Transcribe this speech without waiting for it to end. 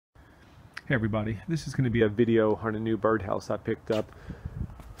Hey everybody, this is going to be a video on a new birdhouse I picked up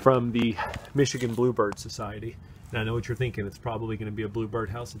from the Michigan Bluebird Society. And I know what you're thinking, it's probably going to be a bluebird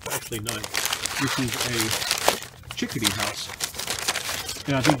house. It's actually not. This is a chickadee house.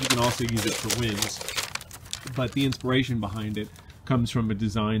 And I think you can also use it for wins. But the inspiration behind it comes from a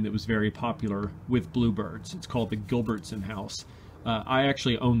design that was very popular with bluebirds. It's called the Gilbertson house. I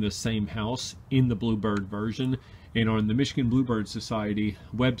actually own this same house in the bluebird version. And on the Michigan Bluebird Society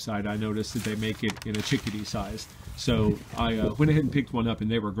website, I noticed that they make it in a chickadee size. So I went ahead and picked one up, and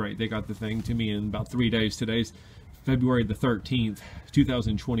they were great. They got the thing to me in about 3 days. Today's February the 13th,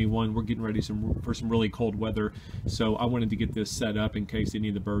 2021. We're getting ready for some really cold weather. So I wanted to get this set up in case any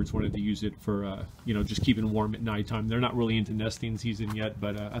of the birds wanted to use it for, just keeping warm at nighttime. They're not really into nesting season yet,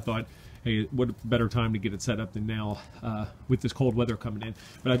 but I thought, hey, what a better time to get it set up than now with this cold weather coming in.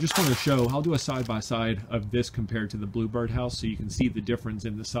 But I just want to show, I'll do a side-by-side of this compared to the bluebird house so you can see the difference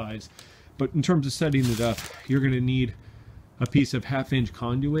in the size. But in terms of setting it up, you're going to need a piece of 1/2-inch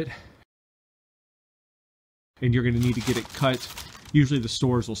conduit, and you're going to need to get it cut. Usually the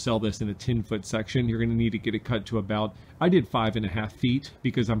stores will sell this in a 10-foot section. You're going to need to get it cut to about, I did 5.5 feet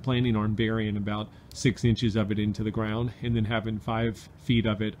because I'm planning on burying about 6 inches of it into the ground and then having 5 feet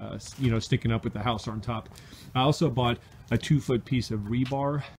of it, sticking up with the house on top. I also bought a 2-foot piece of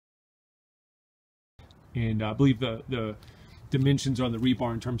rebar, and I believe the dimensions on the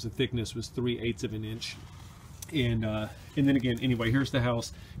rebar in terms of thickness was 3/8 of an inch. And then again, anyway, here's the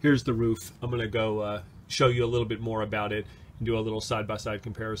house, here's the roof. I'm going to go show you a little bit more about it and do a little side-by-side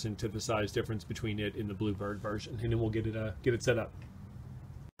comparison to the size difference between it and the bluebird version, and then we'll get it set up.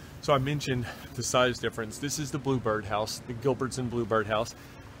 So I mentioned the size difference. This is the bluebird house, the Gilbertson bluebird house,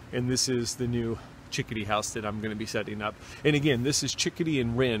 and this is the new chickadee house that I'm going to be setting up. And again, this is chickadee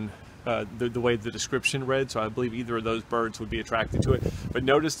and wren, the way the description read, so I believe either of those birds would be attracted to it. But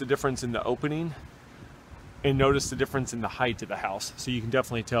notice the difference in the opening, and notice the difference in the height of the house. So you can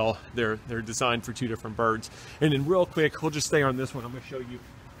definitely tell they're designed for two different birds. And then real quick, we'll just stay on this one. I'm going to show you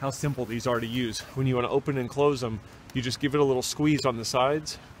how simple these are to use. When you want to open and close them, you just give it a little squeeze on the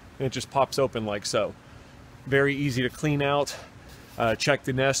sides, and it just pops open like so. Very easy to clean out. Check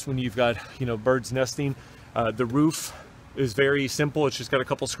the nest when you've got birds nesting. The roof is very simple. It's just got a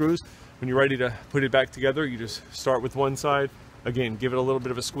couple screws. When you're ready to put it back together, you just start with one side. Again, give it a little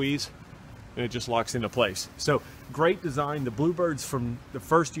bit of a squeeze, and it just locks into place. So great design. The bluebirds, from the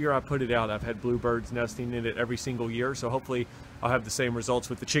first year I put it out, I've had bluebirds nesting in it every single year. So hopefully I'll have the same results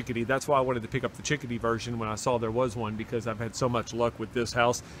with the chickadee. That's why I wanted to pick up the chickadee version when I saw there was one, because I've had so much luck with this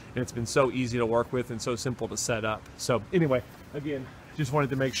house, and it's been so easy to work with and so simple to set up. So anyway, again, just wanted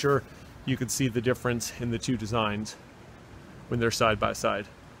to make sure you could see the difference in the two designs when they're side by side.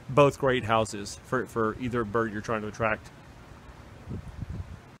 Both great houses for either bird you're trying to attract.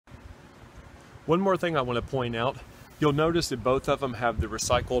 One more thing I want to point out, you'll notice that both of them have the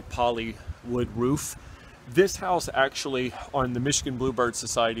recycled poly wood roof. This house actually, on the Michigan Bluebird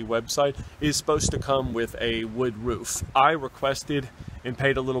Society website, is supposed to come with a wood roof. I requested and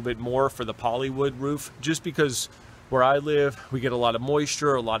paid a little bit more for the poly wood roof just because where I live, we get a lot of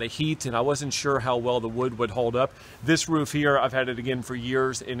moisture, a lot of heat, and I wasn't sure how well the wood would hold up. This roof here, I've had it again for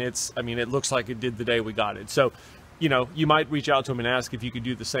years, and it looks like it did the day we got it. So, you might reach out to them and ask if you could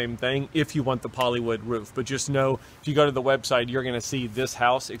do the same thing if you want the polywood roof. But just know, if you go to the website, you're going to see this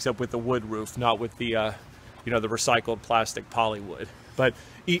house except with the wood roof, not with the, the recycled plastic polywood. But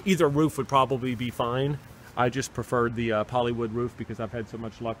either roof would probably be fine. I just preferred the polywood roof because I've had so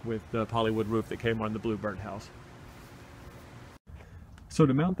much luck with the polywood roof that came on the bluebird house. So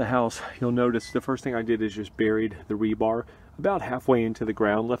to mount the house, you'll notice the first thing I did is just buried the rebar about halfway into the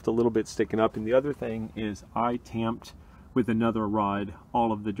ground, left a little bit sticking up. And the other thing is I tamped with another rod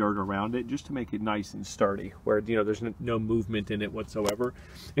all of the dirt around it just to make it nice and sturdy, where there's no movement in it whatsoever.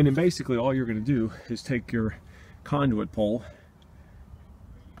 And then basically all you're going to do is take your conduit pole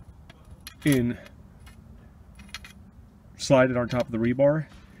and slide it on top of the rebar,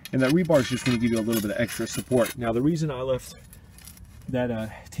 and that rebar is just going to give you a little bit of extra support. Now the reason I left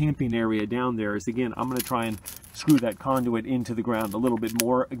that tamping area down there is, again, I'm going to try and screw that conduit into the ground a little bit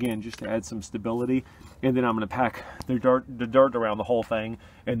more, again, just to add some stability. And then I'm going to pack the dirt around the whole thing,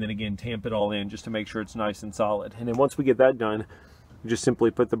 and then again tamp it all in just to make sure it's nice and solid. And then once we get that done, you just simply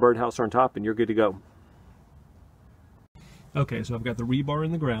put the birdhouse on top and you're good to go. Okay, so I've got the rebar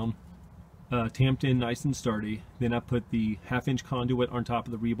in the ground, tamped in nice and sturdy. Then I put the 1/2-inch conduit on top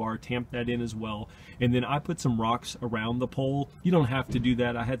of the rebar, tamped that in as well. And then I put some rocks around the pole. You don't have to do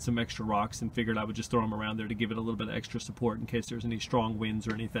that. I had some extra rocks and figured I would just throw them around there to give it a little bit of extra support in case there's any strong winds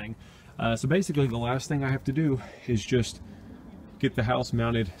or anything. So basically the last thing I have to do is just get the house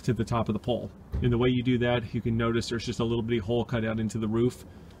mounted to the top of the pole. And the way you do that, you can notice there's just a little bitty hole cut out into the roof.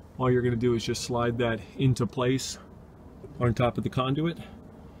 All you're going to do is just slide that into place on top of the conduit.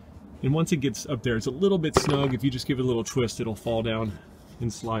 And once it gets up there, it's a little bit snug. If you just give it a little twist, it'll fall down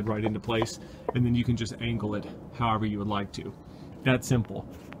and slide right into place. And then you can just angle it however you would like to. That simple.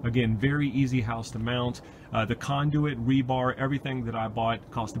 Again, very easy house to mount. The conduit, rebar, everything that I bought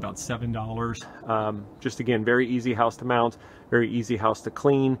cost about $7. Just again, very easy house to mount, very easy house to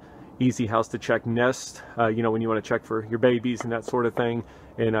clean, easy house to check nest, you know, when you want to check for your babies and that sort of thing.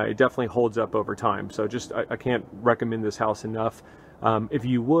 And it definitely holds up over time. So just, I can't recommend this house enough. If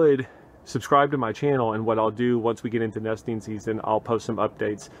you would, subscribe to my channel, and what I'll do once we get into nesting season, I'll post some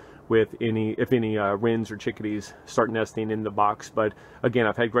updates with if any wrens or chickadees start nesting in the box. But again,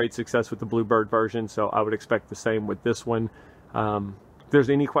 I've had great success with the Bluebird version, so I would expect the same with this one. If there's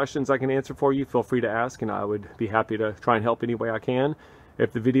any questions I can answer for you, feel free to ask, and I would be happy to try and help any way I can.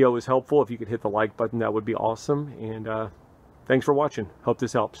 If the video was helpful, if you could hit the like button, that would be awesome. And thanks for watching. Hope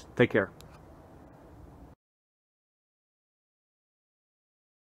this helps. Take care.